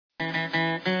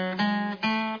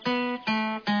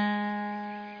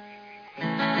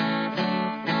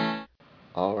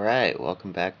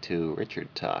welcome back to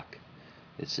Richard Talk.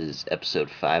 This is episode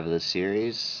 5 of the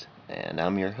series, and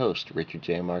I'm your host, Richard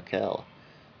J. Markell,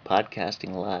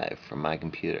 podcasting live from my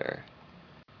computer.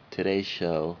 Today's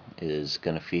show is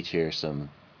going to feature some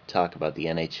talk about the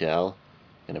NHL.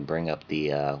 Going to bring up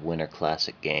the Winter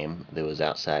Classic game that was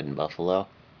outside in Buffalo.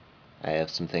 I have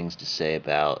some things to say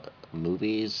about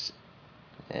movies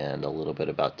and a little bit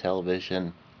about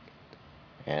television,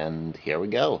 and here we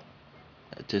go.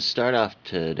 To start off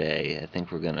today, I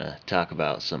think we're going to talk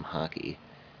about some hockey.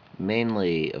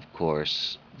 Mainly, of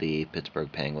course, the Pittsburgh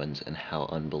Penguins and how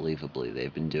unbelievably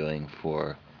they've been doing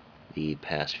for the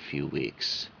past few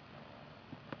weeks.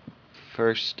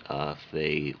 First off,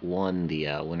 they won the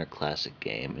Winter Classic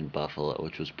game in Buffalo,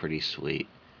 which was pretty sweet.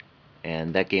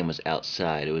 And that game was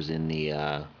outside. It was in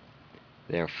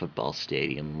their football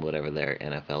stadium, whatever their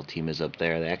NFL team is up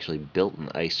there. They actually built an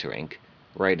ice rink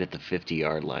right at the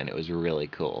 50-yard line. It was really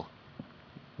cool.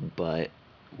 But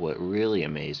what really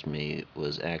amazed me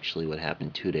was actually what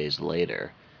happened 2 days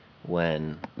later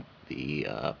when the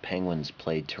Penguins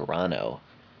played Toronto.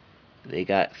 They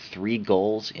got 3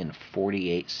 goals in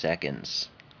 48 seconds.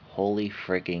 Holy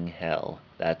freaking hell.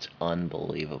 That's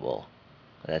unbelievable.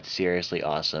 That's seriously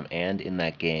awesome. And in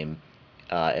that game,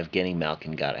 Evgeny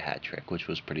Malkin got a hat trick, which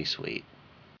was pretty sweet.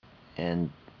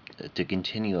 And to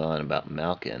continue on about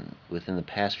Malkin, within the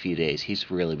past few days,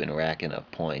 he's really been racking up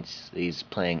points. He's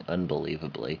playing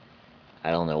unbelievably.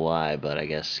 I don't know why, but I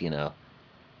guess,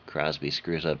 Crosby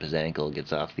screws up his ankle,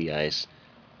 gets off the ice.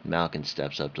 Malkin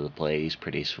steps up to the plate. He's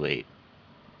pretty sweet.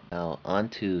 Now, on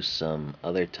to some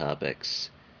other topics,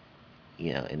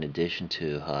 in addition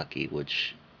to hockey,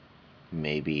 which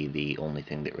may be the only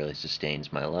thing that really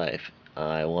sustains my life.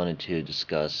 I wanted to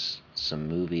discuss some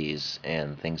movies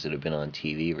and things that have been on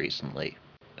TV recently.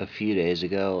 A few days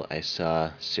ago, I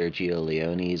saw Sergio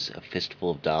Leone's A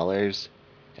Fistful of Dollars.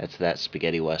 That's that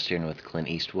spaghetti western with Clint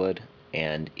Eastwood,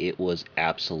 and it was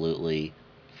absolutely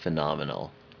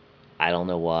phenomenal. I don't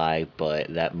know why,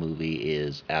 but that movie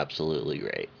is absolutely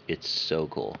great. It's so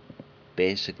cool.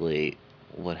 Basically,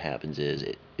 what happens is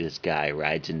this guy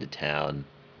rides into town,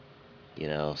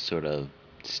 sort of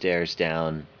stares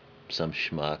down some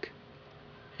schmuck,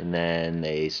 and then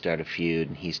they start a feud,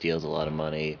 and he steals a lot of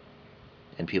money,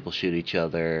 and people shoot each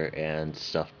other, and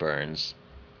stuff burns.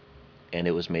 And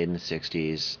it was made in the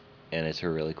 60s, and it's a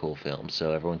really cool film,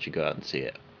 so everyone should go out and see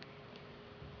it.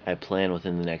 I plan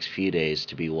within the next few days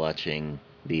to be watching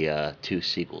the 2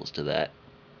 sequels to that.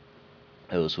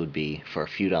 Those would be For a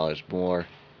Few Dollars More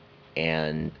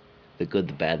and The Good,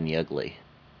 the Bad, and the Ugly.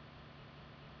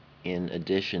 In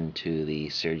addition to the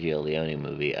Sergio Leone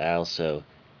movie, I also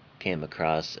came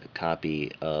across a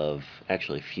copy of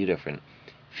actually a few different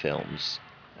films.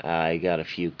 I got a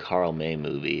few Karl May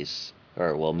movies,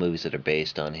 movies that are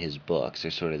based on his books.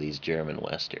 They're sort of these German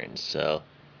westerns, so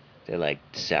they're like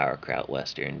sauerkraut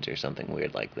westerns or something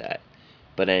weird like that.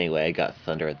 But anyway, I got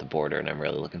Thunder at the Border, and I'm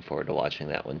really looking forward to watching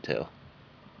that one too.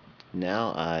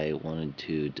 Now I wanted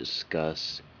to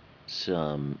discuss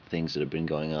some things that have been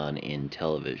going on in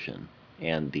television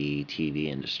and the TV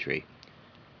industry.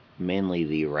 Mainly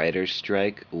the writer's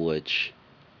strike, which,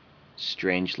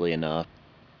 strangely enough,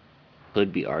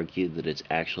 could be argued that it's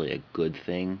actually a good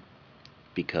thing,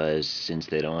 because since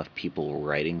they don't have people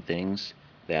writing things,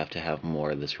 they have to have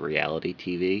more of this reality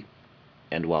TV.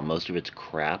 And while most of it's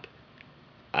crap,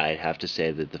 I'd have to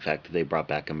say that the fact that they brought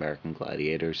back American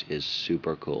Gladiators is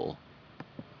super cool.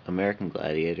 American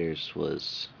Gladiators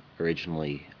was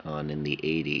originally on in the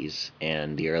 80s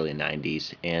and the early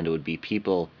 90s, and it would be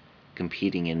people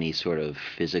competing in these sort of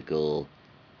physical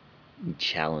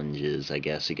challenges, I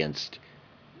guess, against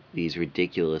these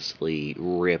ridiculously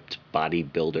ripped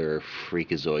bodybuilder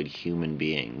freakazoid human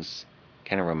beings.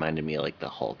 Kind of reminded me of like the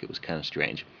Hulk. It was kind of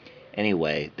strange.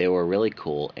 Anyway, they were really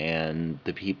cool, and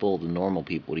the normal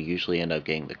people, would usually end up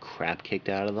getting the crap kicked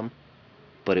out of them,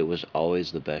 but it was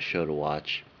always the best show to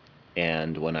watch.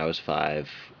 And when I was 5,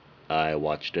 I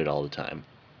watched it all the time.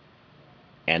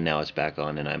 And now it's back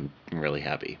on, and I'm really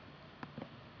happy.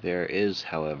 There is,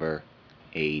 however,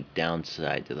 a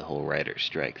downside to the whole writer's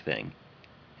strike thing.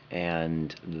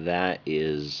 And that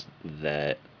is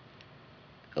that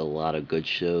a lot of good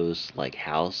shows like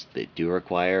House that do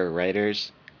require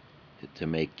writers to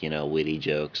make, witty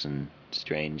jokes and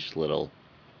strange little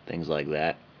things like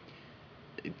that,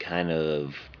 kind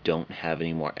of don't have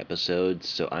any more episodes,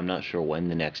 so I'm not sure when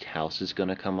the next House is going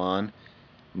to come on,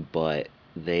 but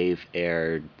they've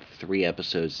aired 3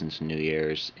 episodes since New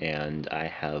Year's, and I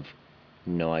have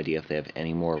no idea if they have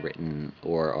any more written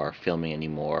or are filming any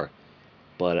more,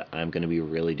 but I'm going to be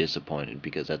really disappointed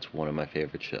because that's one of my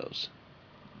favorite shows.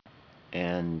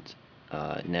 And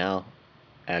now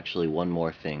Actually, one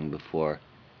more thing before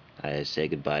I say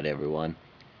goodbye to everyone.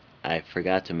 I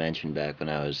forgot to mention back when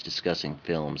I was discussing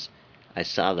films, I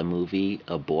saw the movie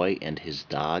A Boy and His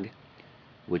Dog,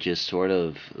 which is sort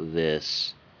of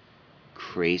this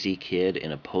crazy kid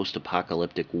in a post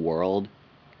apocalyptic world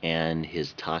and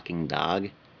his talking dog.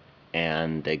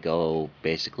 And they go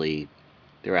basically,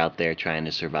 they're out there trying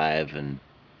to survive, and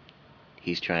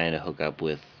he's trying to hook up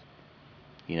with,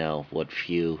 what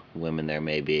few women there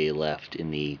may be left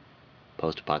in the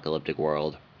post apocalyptic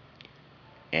world.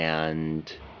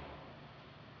 And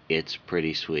it's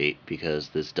pretty sweet because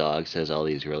this dog says all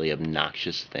these really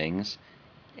obnoxious things,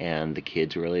 and the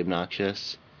kid's really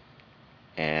obnoxious,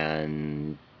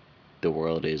 and the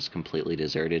world is completely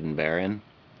deserted and barren,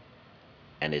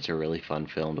 and it's a really fun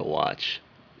film to watch.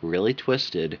 Really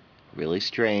twisted, really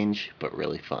strange, but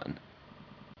really fun.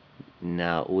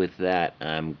 Now, with that,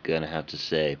 I'm gonna have to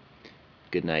say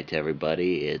good night to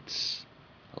everybody. It's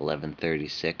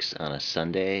 11:36 on a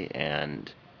Sunday,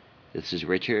 and this is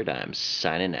Richard. I'm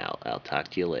signing out. I'll talk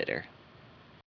to you later.